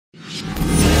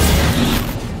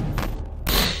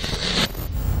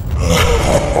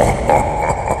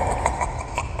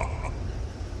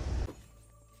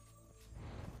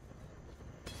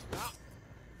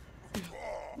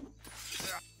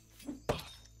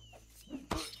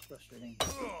everything.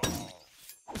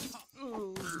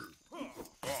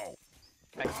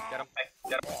 Hey, get him. Hey,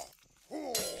 get him.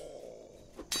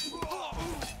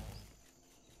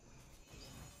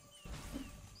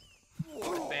 I'm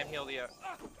gonna spam heal the.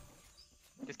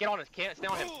 Just get on him. Can't stay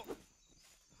on him.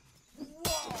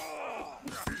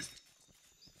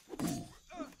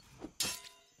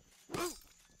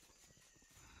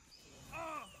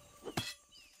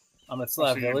 I'm at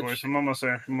Slab Village. Boys. I'm almost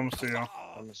there. I'm almost there, y'all.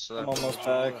 I'm almost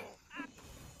back.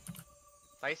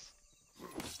 Nice.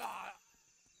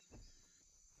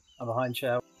 I'm behind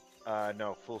Chow.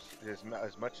 No, full as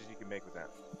much as you can make with that.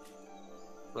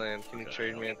 Blam, can you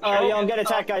trade me? Oh, yo, I'm getting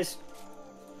attacked, guys.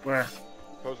 Where?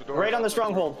 Close the doors. Right on the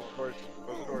stronghold. Close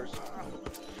the doors.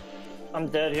 I'm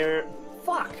dead here.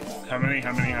 Fuck. How many?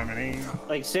 How many? How many?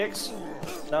 Like 6?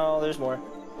 No, there's more.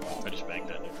 I just banked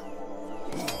that dude.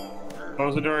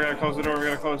 Close the door. We gotta close the door. We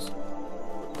gotta close.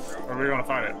 Or we gonna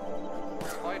fight it.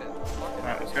 Fight it.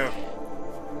 Alright, let's go.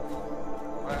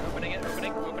 Alright, opening it.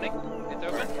 Opening. It's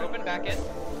open. Open. Back in.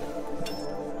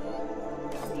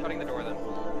 I'm shutting the door then.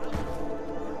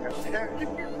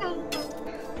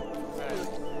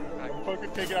 I'm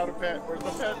fucking taking out a pet. Where's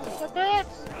the pet? Where's the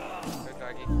pets? Good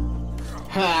doggy.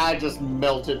 I just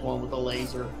melted one with a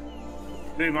laser.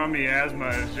 Dude, my miasma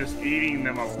is just eating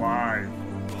them alive.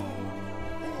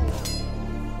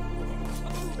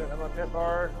 I'm on pet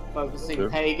bar. Focusing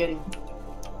Pagan.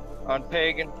 On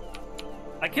Pagan.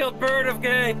 I killed Bird of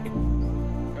Gay!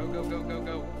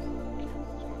 Go.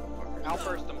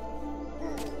 Outburst him.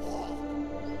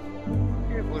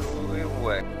 Get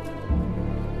away.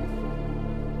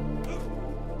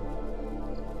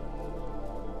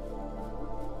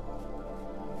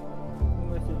 I'm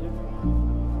with you, dude.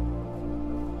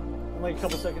 I'm like a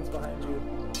couple seconds behind you.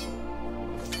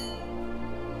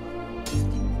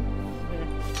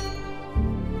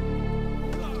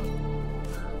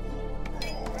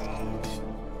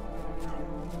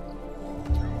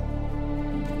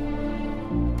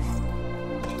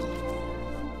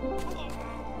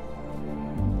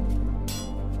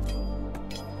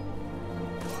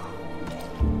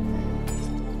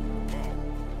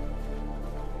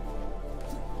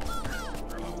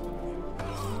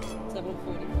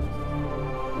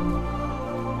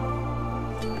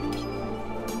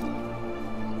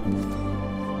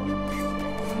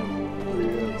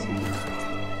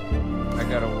 I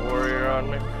got a warrior on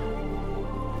me.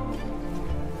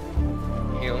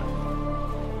 Healing.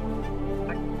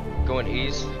 Going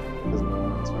east.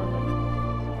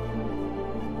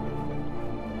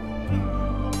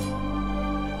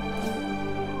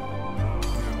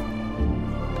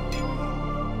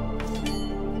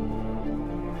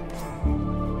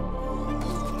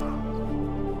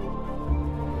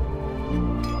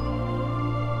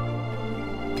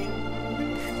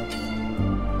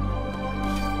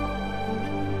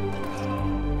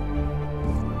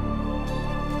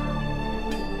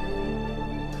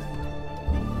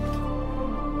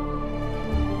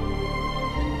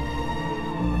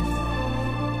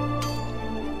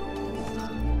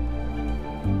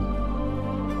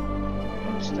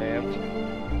 Stamped.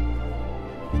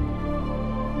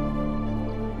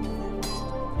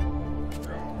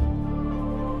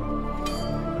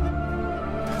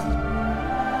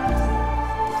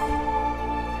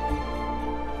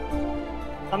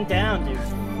 I'm down, dude.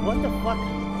 What the fuck?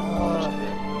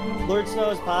 Lord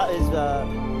Snow is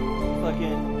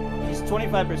fucking. He's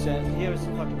 25%. He was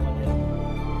fucking one hit.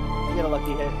 He got a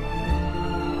lucky hit.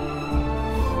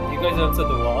 You guys outside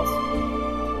the walls?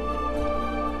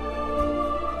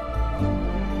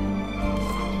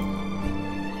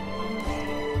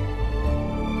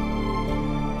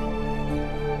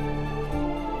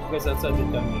 You guys outside the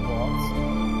dungeon walls?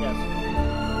 Yes.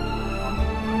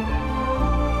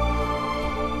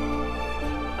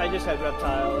 I just had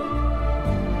reptile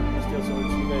and steel swords,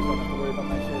 so you guys don't have to worry about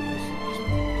my shit. Just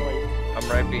wait. I'm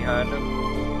right behind him.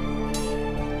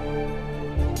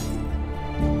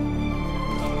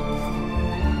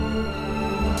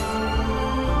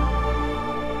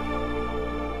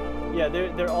 Yeah,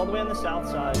 they're all the way on the south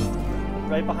side,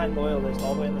 right behind Loyalist,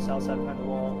 all the way on the south side behind the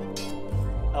wall.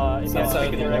 If you have to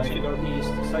make a direction, go east,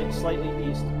 slightly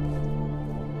east.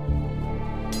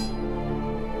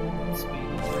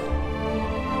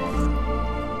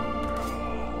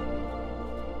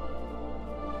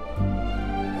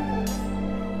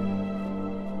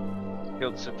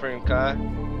 Killed Supreme Kai.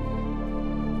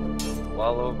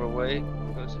 Wall overweight.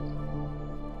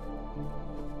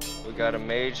 We got a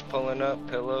mage pulling up,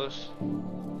 pillows.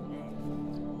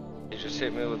 He just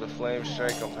hit me with a flame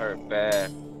strike. I'm hurt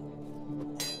bad.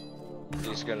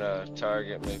 He's gonna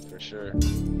target me for sure.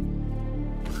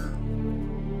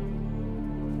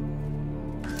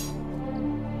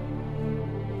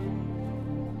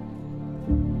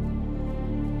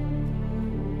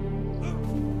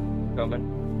 coming.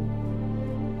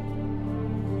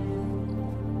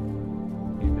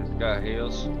 He just got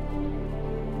heals.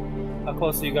 How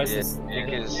close are you guys Yeah, to you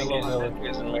can the little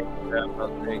village? make that. I'll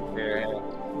take care of him.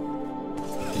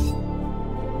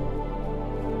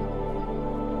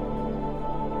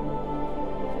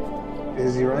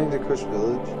 Is he running to Kush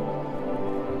Village?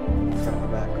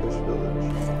 I'm at Kush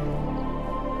Village.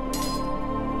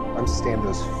 I'm stamped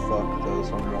as fuck though,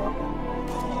 so I'm rocking.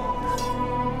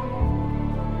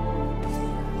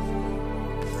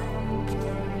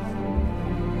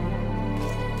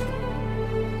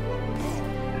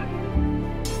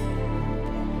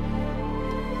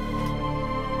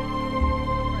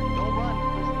 Don't run.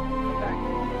 Come back.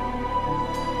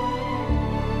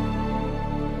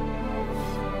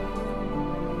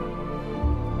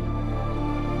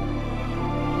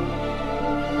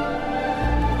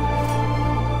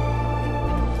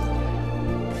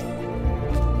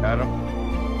 Got him.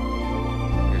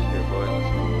 Here's your boy. Let's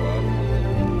go.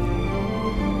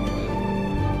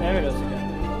 There it is again.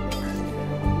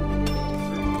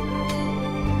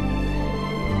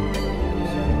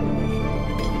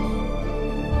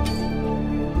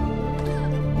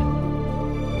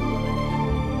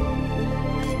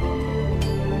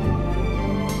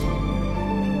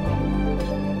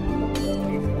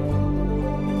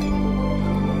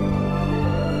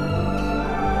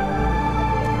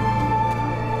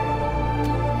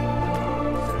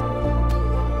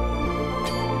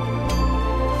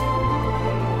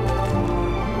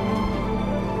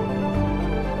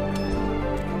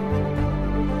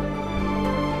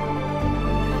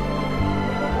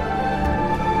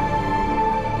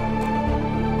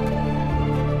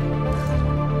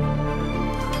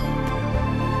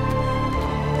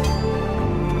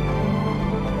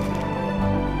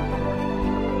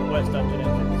 West dungeon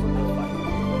entrance.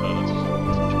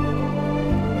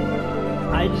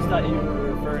 I just thought you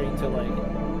were referring to like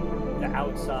the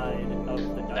outside of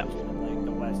the dungeon, like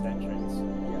the west entrance. I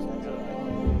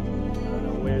don't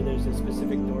know where there's a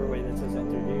specific doorway that says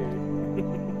enter here.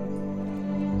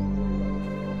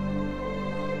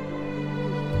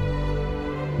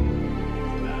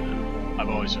 I've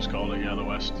always just called it, yeah, the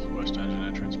west engine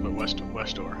entrance, but west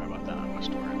door. How about that?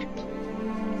 West door entrance.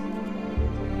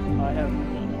 I have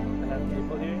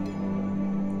people here.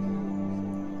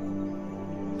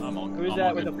 I'm all. Who's I'm that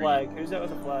all with good the for flag? Who's that with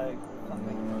the flag?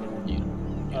 You.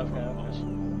 Okay.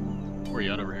 Where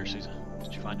you at over here, Caesar?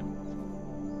 Did you find him?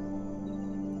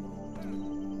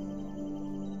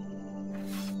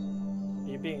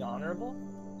 Are you being honorable?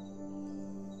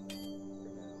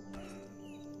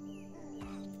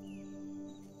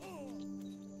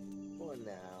 For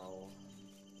now.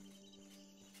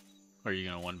 Are you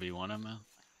gonna 1v1 him, man?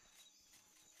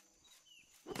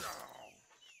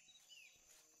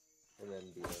 And then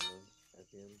be at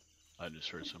the end. I just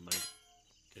heard somebody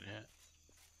get hit.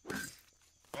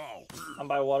 I'm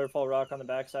by Waterfall Rock on the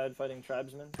backside fighting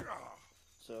tribesmen.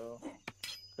 So,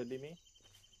 could be me.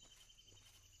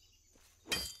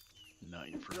 No,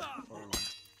 you're further forward.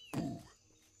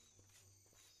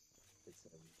 It's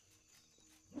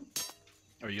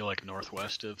Are you like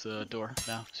northwest of the door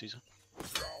now, Caesar?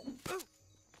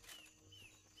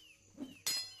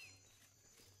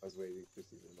 I was waiting for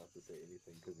Caesar not to say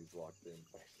anything because he's locked in.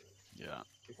 Yeah.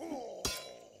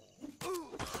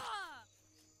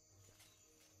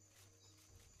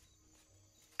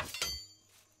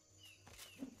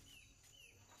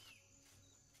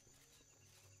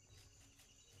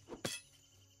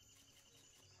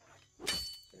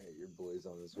 Alright, your boy's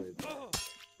on his way back.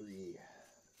 Free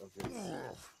of his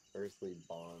earthly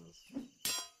bonds.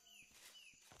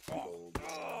 Gold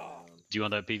around. Do you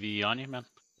want that PvE on you, man?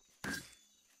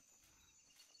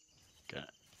 Okay.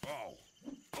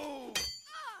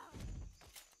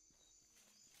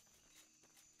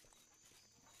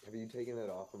 Have you taken it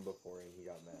off him before and he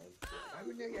got mad? I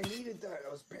needed that. I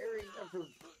was parrying that for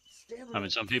stamina. I mean,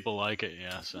 some people like it,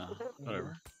 yeah, so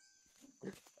whatever.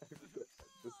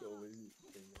 That's the only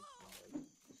thing that's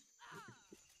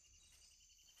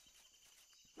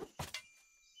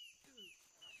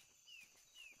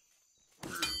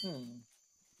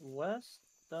West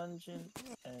dungeon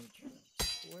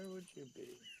entrance. Where would you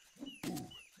be?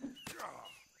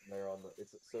 They're on the.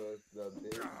 It's so the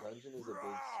big dungeon is a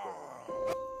big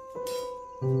square.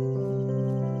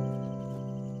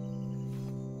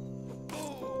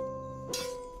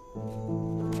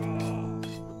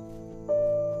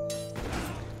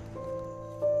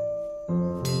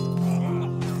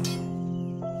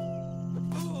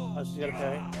 Oh, she's got a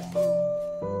parry.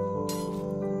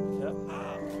 Yep.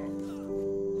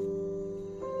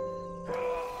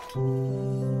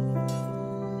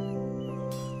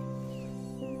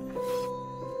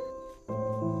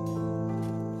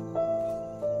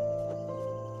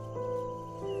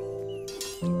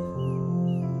 Are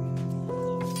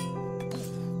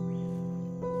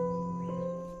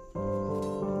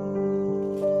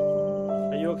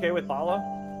you okay with Paulo?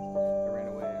 I ran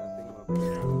away. I think I'm okay.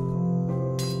 Yeah,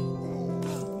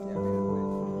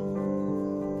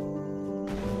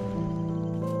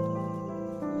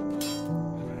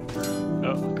 I ran away.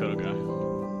 Oh, Kodo guy.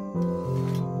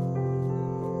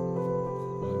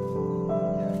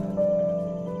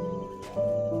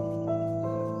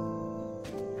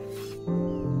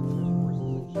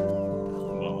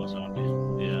 What was on me?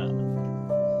 Yeah.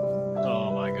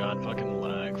 Oh my god, fucking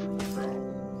lag.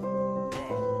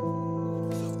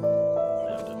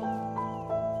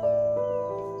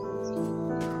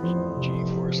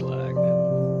 GeForce lag, man.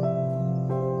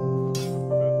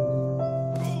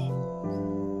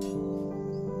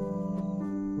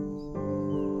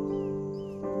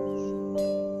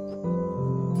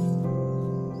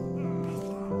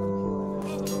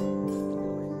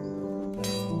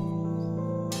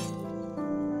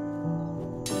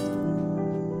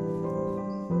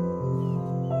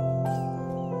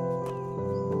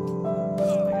 I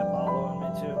got Paulo on me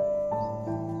too.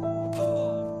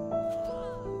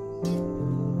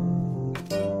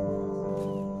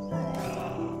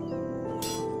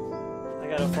 I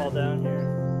gotta fall down here.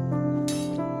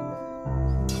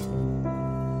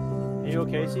 Are you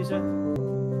okay, Cisa?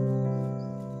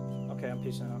 Okay, I'm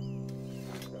peacing out.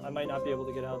 I might not be able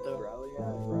to get out though. Rally at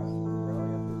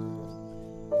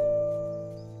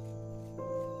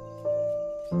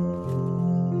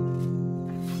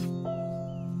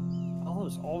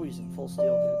Paulo's always in full steel,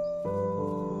 dude.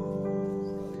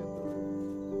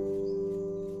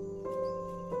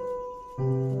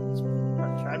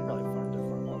 I'd probably farmed it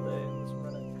for him all day and was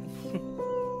running.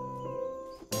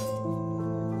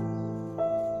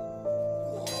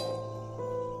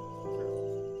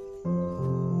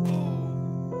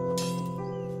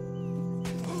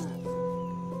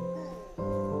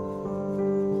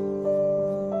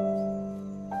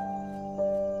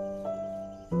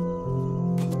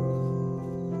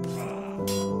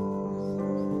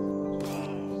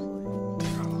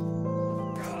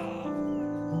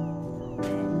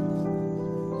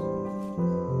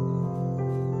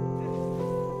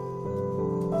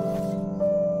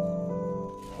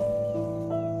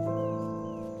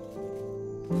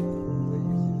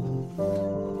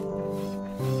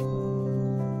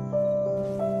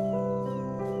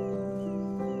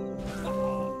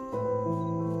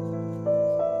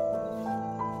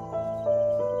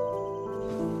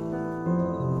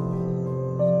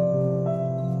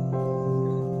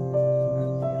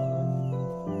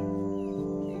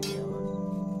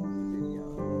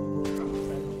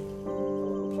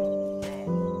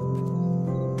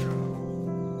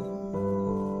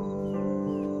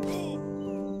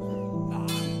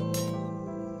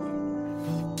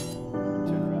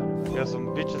 Got some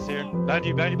bitches here. Behind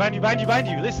you, behind you, behind you, behind you, behind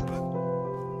you. Listen.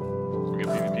 We're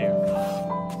gonna PvP here.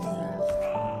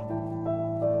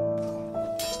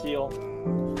 Steel.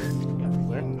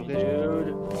 Where?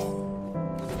 Dude.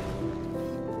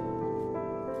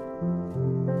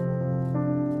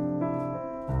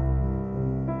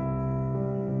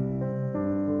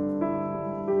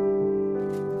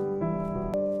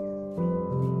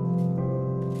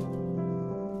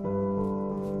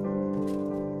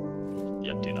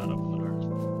 Yep, do not open the door.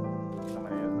 How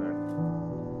many is there?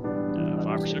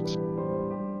 5 or 6.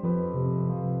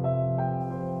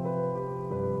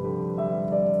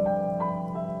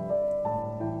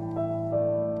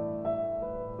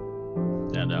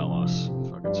 And Alamos.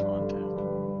 Fucking spawn too.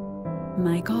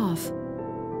 Mic off.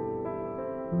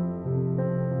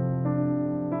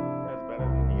 That's better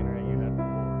than the internet you had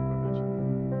before. I bet you.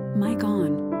 Mic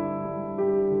on.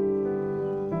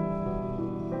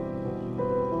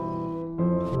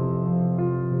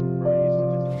 Bro, I used to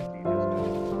just use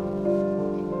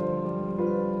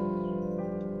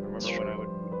just remember when I would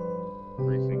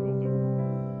free single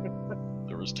dude?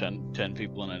 There was 10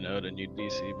 people in a node and you'd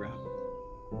BC, bro.